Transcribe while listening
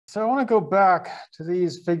So I want to go back to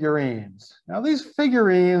these figurines. Now, these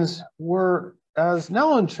figurines were, as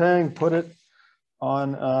Nellen Chang put it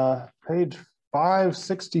on page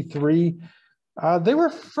 563, they were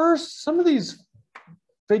first, some of these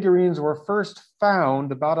figurines were first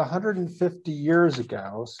found about 150 years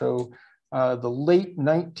ago. So the late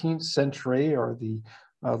 19th century, or the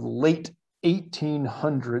late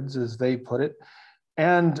 1800s, as they put it.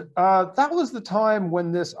 And that was the time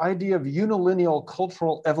when this idea of unilineal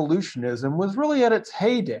cultural evolutionism was really at its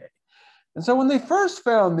heyday. And so when they first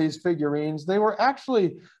found these figurines, they were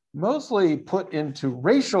actually mostly put into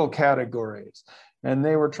racial categories. And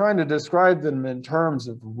they were trying to describe them in terms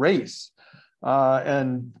of race.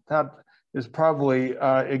 And that is probably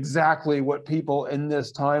exactly what people in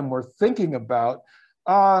this time were thinking about.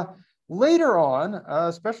 Later on,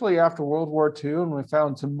 especially after World War II, and we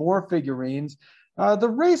found some more figurines, the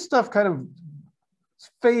race stuff kind of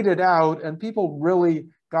faded out, and people really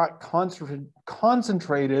got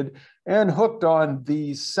concentrated and hooked on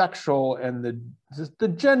the sexual and the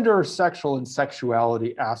gender, sexual, and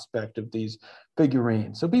sexuality aspect of these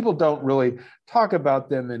figurines. So people don't really talk about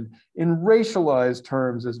them in racialized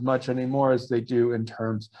terms as much anymore as they do in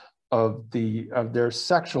terms of their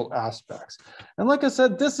sexual aspects. And like I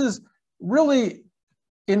said, this is really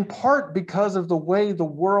in part because of the way the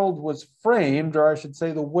world was framed, or I should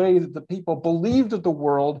say the way that the people believed that the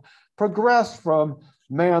world progressed from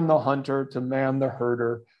man the hunter to man the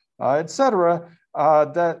herder, etc.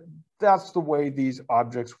 That's the way these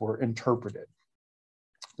objects were interpreted.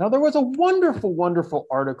 Now, there was a wonderful, wonderful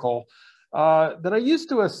article that I used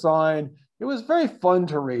to assign. It was very fun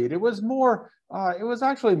to read. It was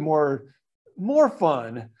actually more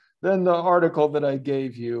fun than the article that I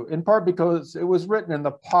gave you, in part because it was written in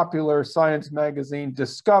the popular science magazine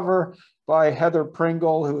Discover by Heather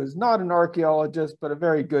Pringle, who is not an archaeologist, but a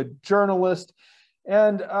very good journalist.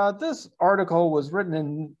 And this article was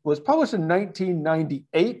published in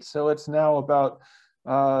 1998, so it's now about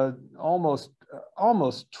almost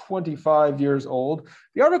 25 years old.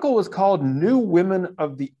 The article was called New Women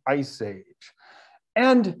of the Ice Age.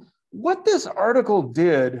 And what this article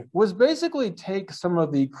did was basically take some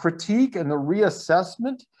of the critique and the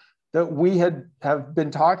reassessment that we have been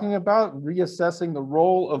talking about, reassessing the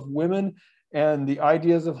role of women and the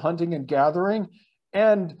ideas of hunting and gathering,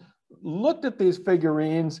 and looked at these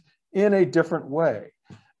figurines in a different way.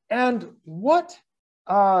 And what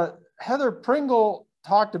Heather Pringle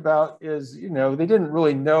talked about is, they didn't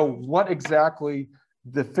really know what exactly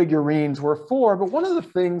the figurines were for, but one of the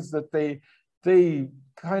things that they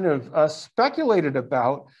kind of speculated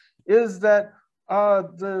about is that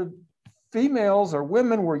the females or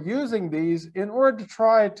women were using these in order to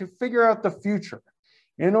try to figure out the future,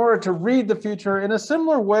 in order to read the future in a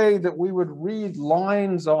similar way that we would read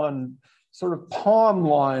lines on sort of palm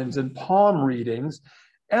lines and palm readings,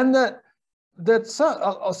 and that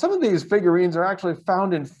some of these figurines are actually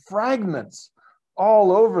found in fragments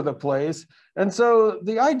all over the place. And so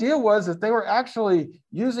the idea was that they were actually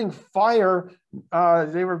using fire.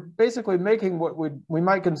 They were basically making what we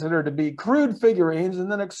might consider to be crude figurines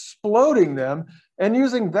and then exploding them and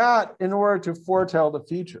using that in order to foretell the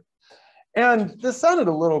future. And this sounded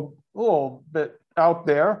a little bit out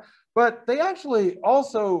there, but they actually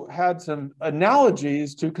also had some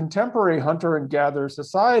analogies to contemporary hunter and gatherer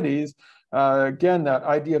societies. Again, that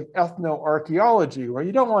idea of ethnoarchaeology, where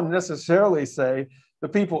you don't want to necessarily say the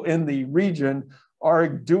people in the region are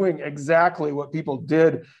doing exactly what people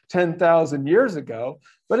did 10,000 years ago,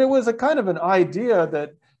 but it was a kind of an idea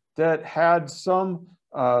that had some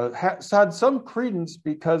credence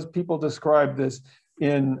because people described this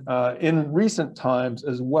in recent times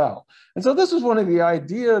as well. And so this was one of the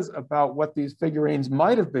ideas about what these figurines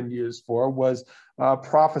might have been used for, was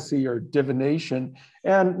prophecy or divination.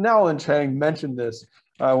 And Nellen Chang mentioned this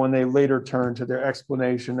when they later turned to their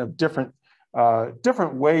explanation of different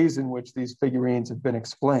ways in which these figurines have been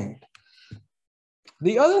explained.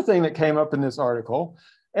 The other thing that came up in this article,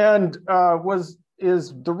 and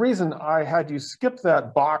is the reason I had you skip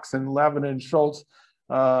that box in Levin and Schultz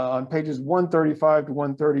on pages 135 to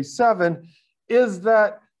 137, is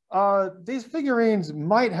that these figurines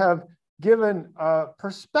might have given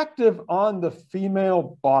perspective on the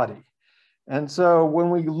female body. And so when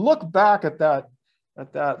we look back at that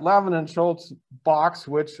Lavin and Schultz box,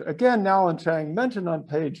 which again, Nellen Chang mentioned on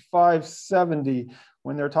page 570,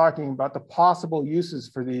 when they're talking about the possible uses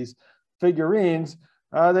for these figurines,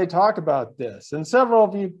 they talk about this. And several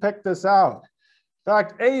of you picked this out. In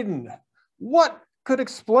fact, Aidan, what could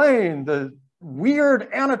explain the weird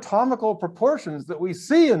anatomical proportions that we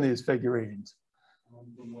see in these figurines?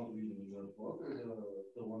 From what we read in the book, or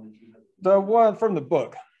the one that you have? The one from the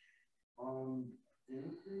book.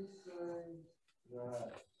 say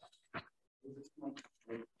that like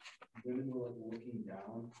women were like looking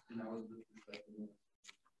down, and that was the perspective?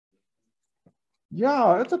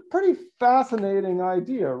 Yeah, it's a pretty fascinating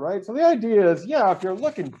idea, right? So the idea is, yeah, if you're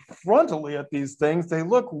looking frontally at these things, they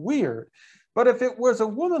look weird. But if it was a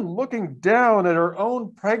woman looking down at her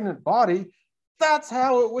own pregnant body, that's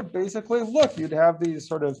how it would basically look. You'd have these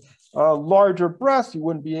sort of larger breasts. You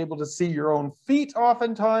wouldn't be able to see your own feet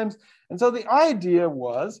oftentimes. And so the idea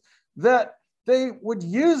was that they would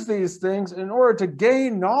use these things in order to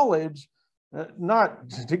gain knowledge, not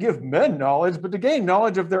to give men knowledge, but to gain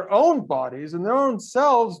knowledge of their own bodies and their own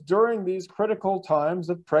selves during these critical times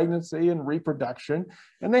of pregnancy and reproduction.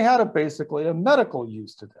 And they had basically a medical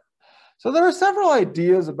use to them. So there are several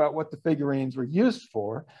ideas about what the figurines were used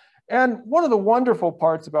for. And one of the wonderful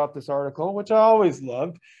parts about this article, which I always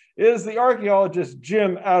loved, is the archaeologist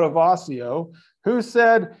Jim Adovasio, who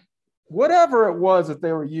said, whatever it was that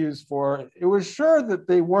they were used for, it was sure that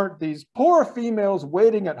they weren't these poor females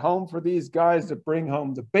waiting at home for these guys to bring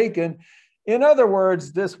home the bacon. In other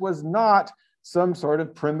words, this was not some sort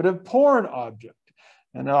of primitive porn object.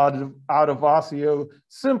 And Adovasio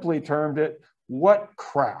simply termed it, what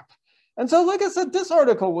crap. And so, like I said, this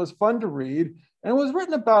article was fun to read and was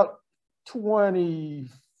written about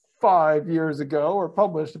 25 years ago, or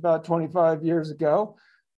published about 25 years ago.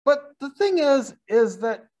 But the thing is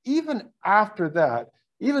that even after that,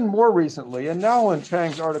 even more recently, and Nowlin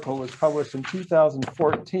Chang's article was published in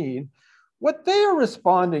 2014, what they are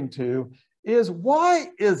responding to is, why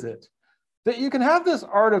is it that you can have this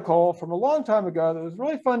article from a long time ago that was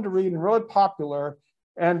really fun to read and really popular,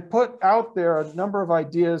 and put out there a number of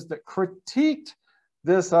ideas that critiqued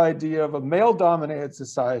this idea of a male-dominated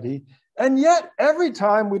society, and yet every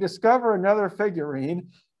time we discover another figurine,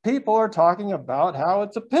 people are talking about how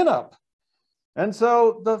it's a pinup. And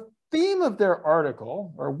so the theme of their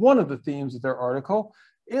article, or one of the themes of their article,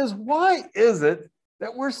 is, why is it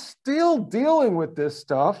that we're still dealing with this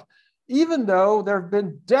stuff, even though there have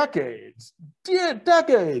been decades, 10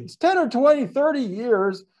 or 20, 30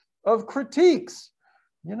 years of critiques?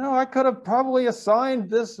 You know, I could have probably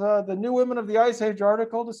assigned this, the New Women of the Ice Age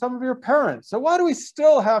article, to some of your parents. So why do we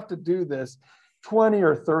still have to do this 20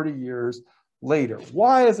 or 30 years later?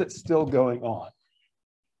 Why is it still going on?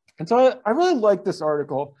 And so I really like this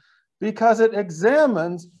article because it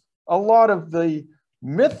examines a lot of the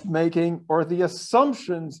myth making or the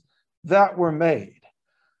assumptions that were made.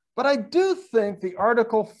 But I do think the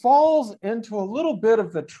article falls into a little bit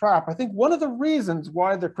of the trap. I think one of the reasons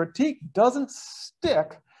why the critique doesn't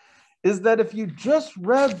stick is that if you just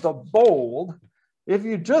read the bold, if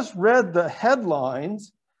you just read the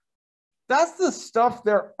headlines, that's the stuff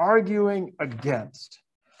they're arguing against,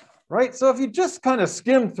 right? So if you just kind of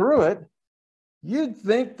skim through it, you'd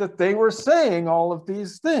think that they were saying all of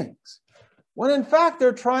these things, when in fact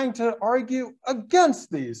they're trying to argue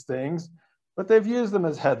against these things, but they've used them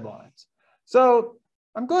as headlines. So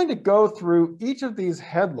I'm going to go through each of these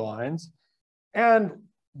headlines and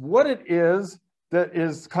what it is that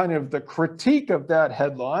is kind of the critique of that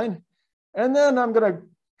headline. And then I'm going to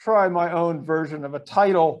try my own version of a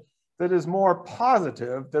title that is more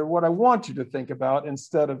positive than what I want you to think about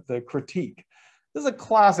instead of the critique. This is a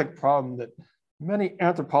classic problem that many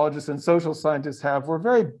anthropologists and social scientists have. We're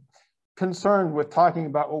very concerned with talking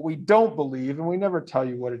about what we don't believe, and we never tell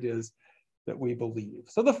you what it is that we believe.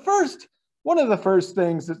 So one of the first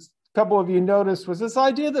things that a couple of you noticed was this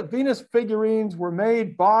idea that Venus figurines were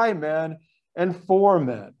made by men and for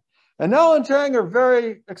men. And Nell and Chang are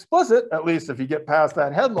very explicit, at least if you get past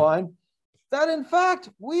that headline, that in fact,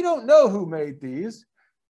 we don't know who made these.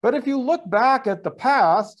 But if you look back at the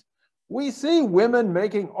past, we see women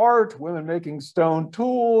making art, women making stone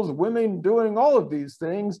tools, women doing all of these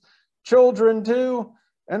things, children too.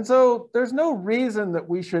 And so there's no reason that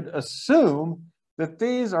we should assume that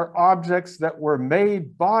these are objects that were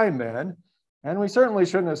made by men. And we certainly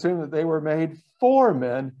shouldn't assume that they were made for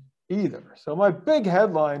men either. So my big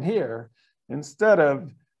headline here, instead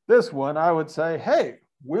of this one, I would say, hey,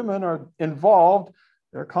 women are involved.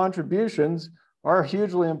 Their contributions are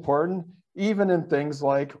hugely important, even in things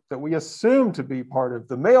like that we assume to be part of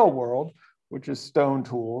the male world, which is stone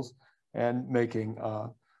tools and making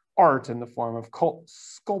art in the form of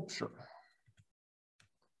sculpture.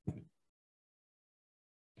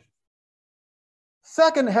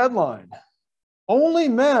 Second headline, only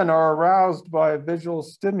men are aroused by visual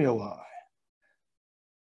stimuli.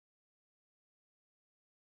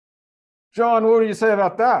 John, what do you say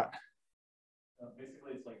about that?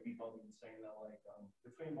 Basically, it's like people have been saying that, like,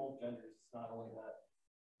 between both genders, it's not only that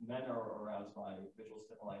men are aroused by visual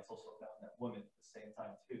stimuli. It's also found that women at the same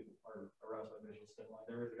time too are aroused by visual stimuli.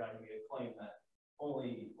 There is a guy who made a claim that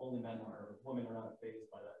only men are, women are not fazed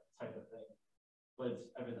by that type of thing. But it's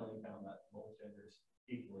evidently found that both genders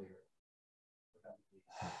equally are.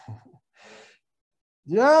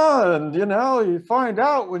 Yeah, and you know, you find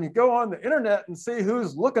out when you go on the internet and see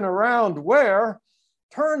who's looking around where.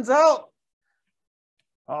 Turns out,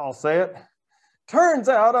 I'll say it, turns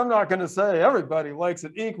out, I'm not going to say everybody likes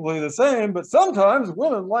it equally the same, but sometimes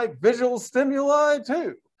women like visual stimuli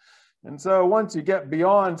too. And so once you get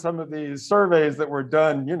beyond some of these surveys that were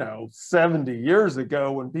done, you know, 70 years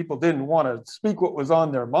ago when people didn't want to speak what was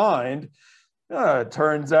on their mind, it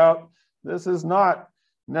turns out this is not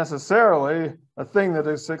necessarily a thing that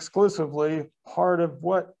is exclusively part of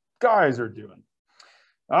what guys are doing.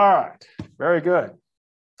 All right, very good.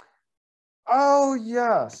 Oh,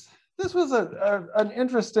 yes. This was an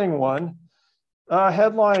interesting one.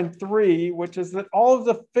 Headline 3, which is that all of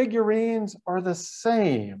the figurines are the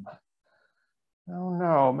same. Oh,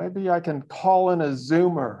 no. Maybe I can call in a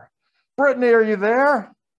Zoomer. Brittany, are you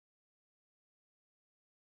there?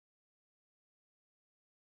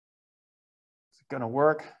 Is it going to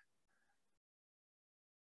work?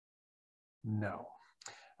 No.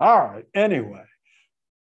 All right. Anyway.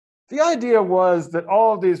 The idea was that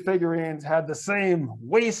all of these figurines had the same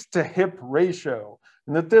waist to hip ratio,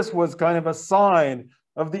 and that this was kind of a sign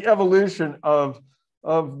of the evolution of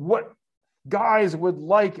what guys would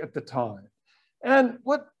like at the time. And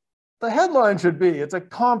what the headline should be, it's a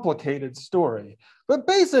complicated story, but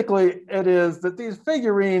basically it is that these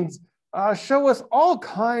figurines show us all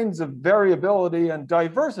kinds of variability and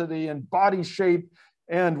diversity in body shape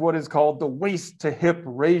and what is called the waist to hip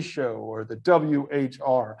ratio, or the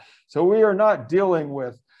WHR. So we are not dealing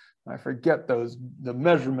with, I forget the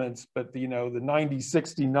measurements, but you know, the 90,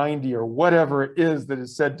 60, 90, or whatever it is that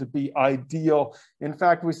is said to be ideal. In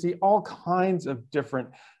fact, we see all kinds of different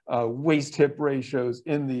waist hip ratios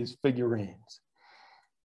in these figurines.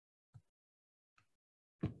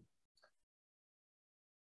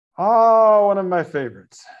 Oh, one of my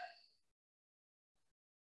favorites.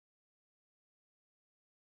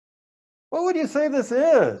 What would you say this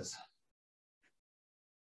is?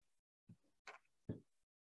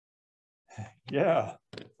 Yeah.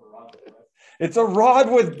 It's a rod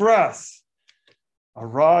with breasts. A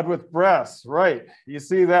rod with breasts, right. You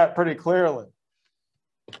see that pretty clearly.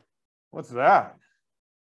 What's that?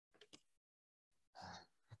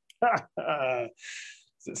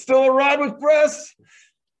 Is it still a rod with breasts?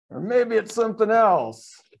 Or maybe it's something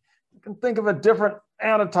else. You can think of a different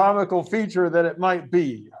anatomical feature that it might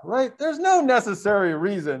be, right? There's no necessary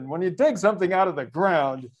reason. When you dig something out of the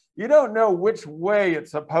ground, you don't know which way it's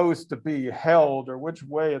supposed to be held or which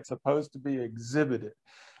way it's supposed to be exhibited.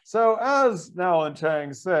 So as Nell and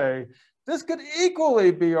Chang say, this could equally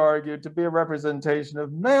be argued to be a representation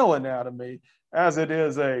of male anatomy as it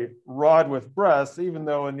is a rod with breasts, even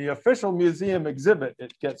though in the official museum exhibit,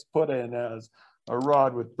 it gets put in as a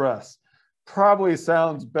rod with breasts. Probably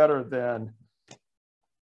sounds better than,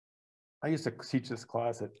 I used to teach this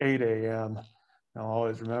class at 8 a.m. I'll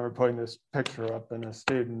always remember putting this picture up, and a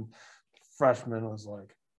student, freshman, was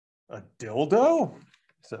like, a dildo?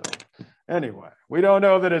 So anyway, we don't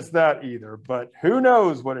know that it's that either, but who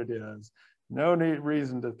knows what it is? No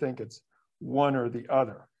reason to think it's one or the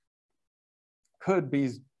other. Could be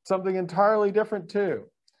something entirely different too.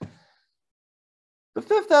 The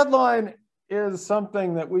fifth headline is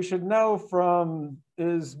something that we should know from,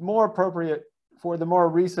 is more appropriate for the more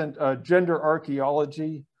recent gender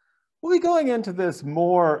archaeology. We'll be going into this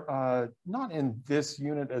more, not in this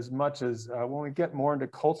unit as much as when we get more into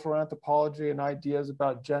cultural anthropology and ideas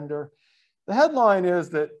about gender. The headline is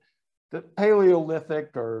that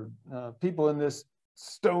Paleolithic, or people in this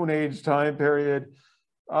Stone Age time period,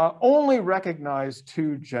 only recognize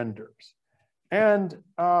two genders. And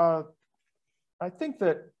I think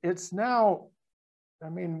that it's now, I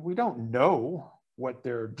mean, we don't know what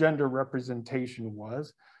their gender representation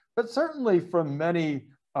was, but certainly from many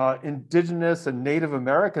indigenous and Native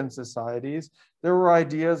American societies, there were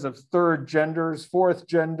ideas of third genders, fourth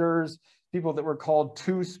genders. People that were called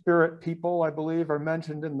two-spirit people, I believe, are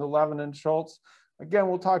mentioned in the Levin and Schultz. Again,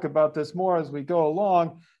 we'll talk about this more as we go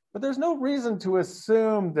along, but there's no reason to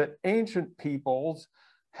assume that ancient peoples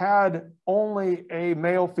had only a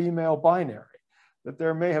male-female binary, that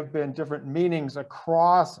there may have been different meanings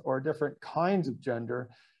across or different kinds of gender.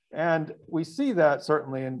 And we see that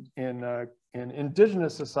certainly in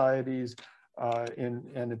indigenous societies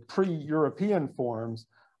in pre-European forms.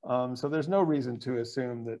 So there's no reason to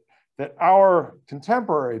assume that our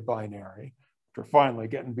contemporary binary after finally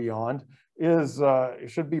getting beyond, is it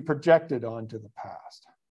should be projected onto the past.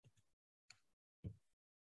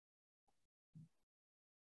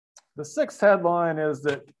 The sixth headline is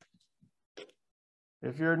that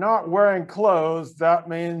if you're not wearing clothes, that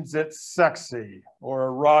means it's sexy or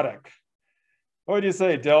erotic. What would you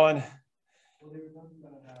say, Dylan? Well, they were talking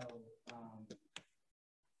about how,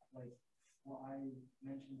 I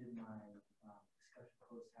mentioned in my discussion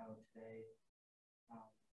post how today,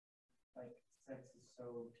 sex is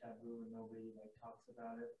so taboo and nobody talks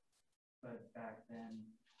about it. But back then,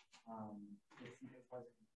 it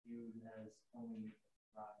wasn't viewed as only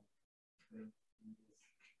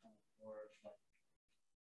or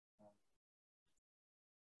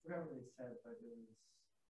whatever they said, but it was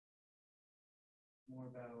more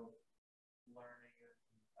about learning and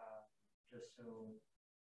just so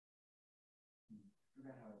I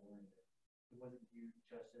forgot how I learned it. It wasn't viewed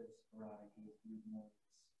just as erotic, it was viewed more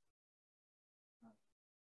as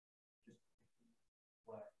just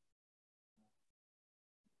what.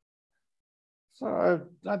 So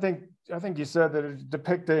I think you said that it's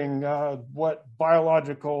depicting what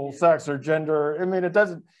biological sex or gender. I mean, it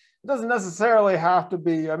doesn't necessarily have to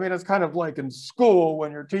be. I mean, it's kind of like in school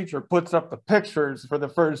when your teacher puts up the pictures for the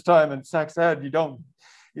first time in sex ed.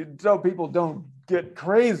 So people don't get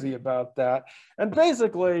crazy about that. And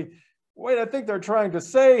basically, what I think they're trying to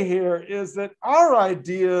say here is that our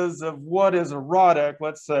ideas of what is erotic,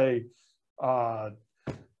 let's say,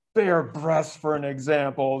 bare breasts, for an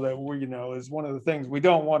example, that is one of the things we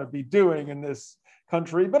don't want to be doing in this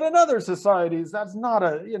country, but in other societies, that's not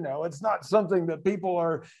it's not something that people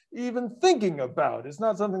are even thinking about. It's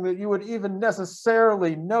not something that you would even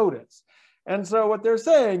necessarily notice. And so what they're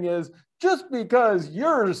saying is, just because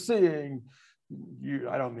you're seeing,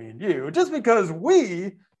 I don't mean you, just because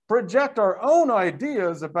we project our own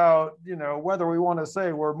ideas about, whether we want to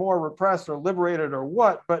say we're more repressed or liberated or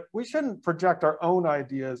what, but we shouldn't project our own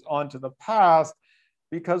ideas onto the past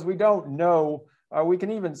because we don't know. We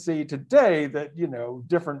can even see today that,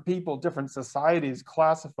 different people, different societies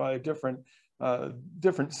classify different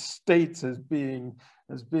states as being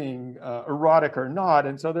erotic or not.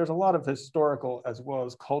 And so there's a lot of historical as well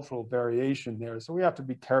as cultural variation there. So we have to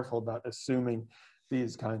be careful about assuming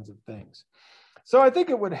these kinds of things. So I think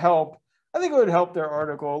it would help their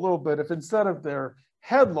article a little bit if instead of their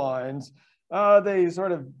headlines, they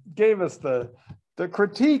sort of gave us the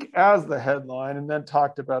critique as the headline and then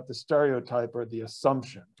talked about the stereotype or the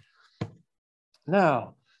assumption.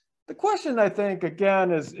 Now, the question I think,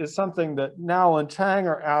 again, is something that Nal and Chang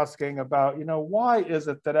are asking about, why is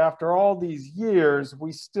it that after all these years,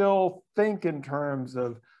 we still think in terms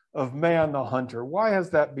of man the hunter? Why has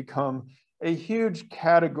that become a huge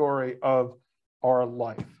category of our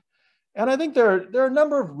life? And I think there are a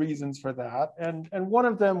number of reasons for that. And one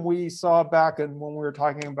of them we saw back when we were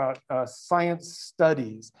talking about science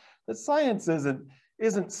studies, that science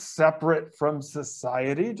isn't separate from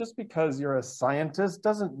society. Just because you're a scientist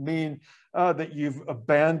doesn't mean that you've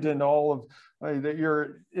abandoned all of, that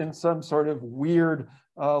you're in some sort of weird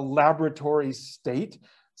laboratory state.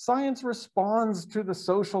 Science responds to the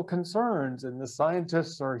social concerns, and the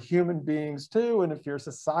scientists are human beings too. And if your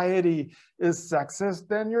society is sexist,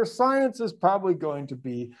 then your science is probably going to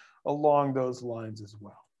be along those lines as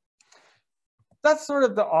well. That's sort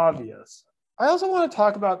of the obvious. I also want to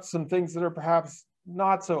talk about some things that are perhaps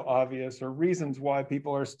not so obvious, or reasons why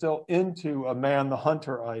people are still into a man the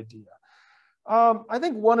hunter idea. I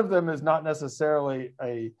think one of them is not necessarily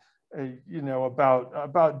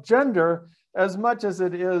about gender, as much as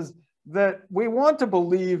it is that we want to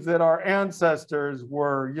believe that our ancestors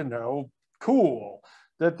were, cool,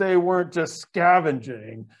 that they weren't just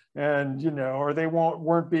scavenging and, or they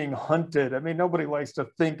weren't being hunted. I mean, nobody likes to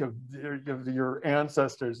think of your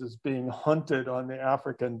ancestors as being hunted on the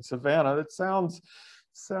African savannah. It sounds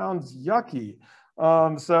yucky.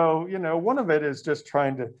 So, one of it is just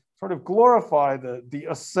trying to sort of glorify the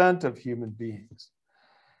ascent of human beings.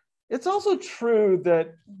 It's also true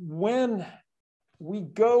that when we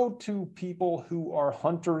go to people who are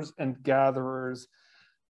hunters and gatherers,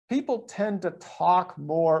 people tend to talk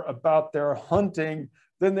more about their hunting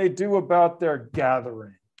than they do about their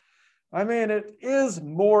gathering. I mean, it is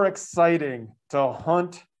more exciting to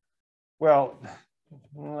hunt. Well,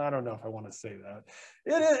 I don't know if I want to say that.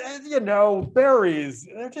 It is, berries,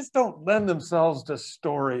 they just don't lend themselves to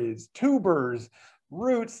stories. Tubers,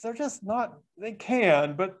 roots, they're just not, they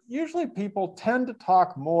can, but usually people tend to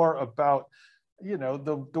talk more about,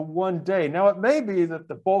 the one day. Now, it may be that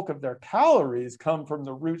the bulk of their calories come from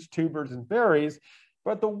the roots, tubers, and berries,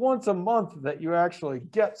 but the once a month that you actually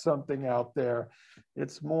get something out there,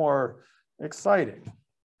 it's more exciting.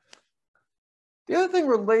 The other thing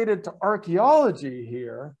related to archaeology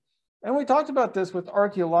here, and we talked about this with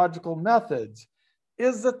archaeological methods,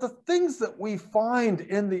 is that the things that we find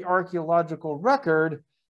in the archaeological record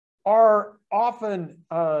are often,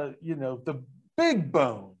 the big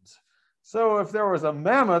bones. So if there was a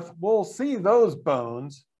mammoth, we'll see those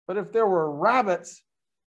bones, but if there were rabbits,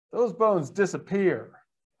 those bones disappear.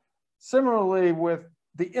 Similarly, with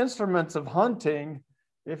the instruments of hunting,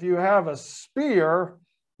 if you have a spear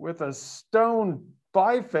with a stone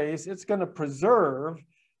biface, it's going to preserve.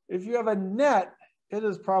 If you have a net, it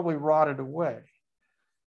is probably rotted away.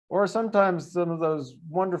 Or sometimes some of those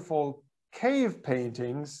wonderful cave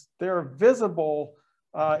paintings, they're visible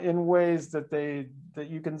in ways that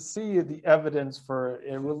you can see the evidence for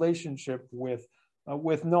a relationship with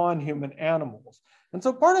non-human animals. And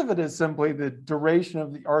so part of it is simply the duration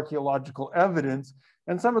of the archaeological evidence,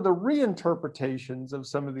 and some of the reinterpretations of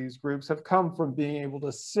some of these groups have come from being able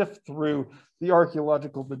to sift through the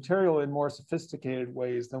archaeological material in more sophisticated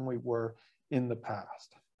ways than we were in the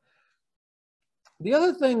past. The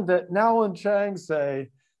other thing that Nowell and Chang say,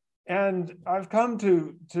 and I've come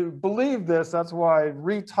to believe this, that's why I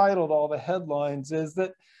retitled all the headlines, is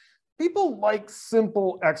that people like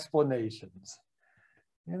simple explanations.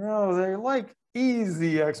 You know, they like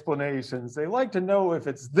easy explanations. They like to know if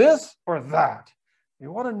it's this or that. They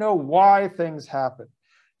want to know why things happen.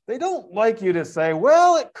 They don't like you to say,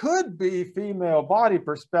 well, it could be female body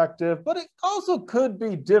perspective, but it also could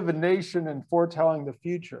be divination and foretelling the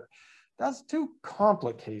future. That's too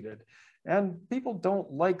complicated. And people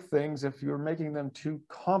don't like things if you're making them too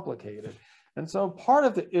complicated. And so part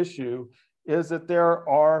of the issue is that there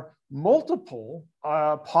are multiple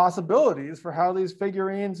possibilities for how these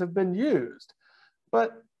figurines have been used.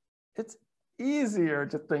 But it's easier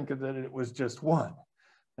to think that it was just one.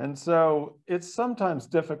 And so it's sometimes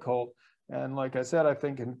difficult. And like I said, I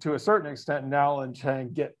think to a certain extent, Nowell and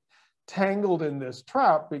Chang get tangled in this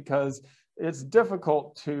trap because it's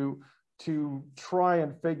difficult to try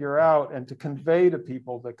and figure out and to convey to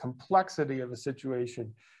people the complexity of a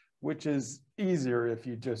situation, which is easier if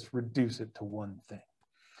you just reduce it to one thing.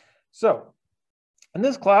 So in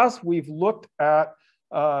this class, we've looked back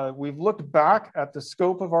at the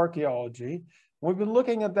scope of archaeology. We've been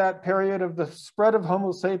looking at that period of the spread of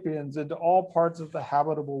Homo sapiens into all parts of the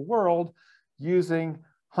habitable world using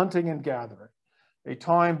hunting and gathering. A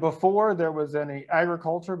time before there was any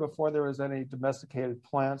agriculture, before there was any domesticated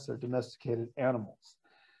plants or domesticated animals.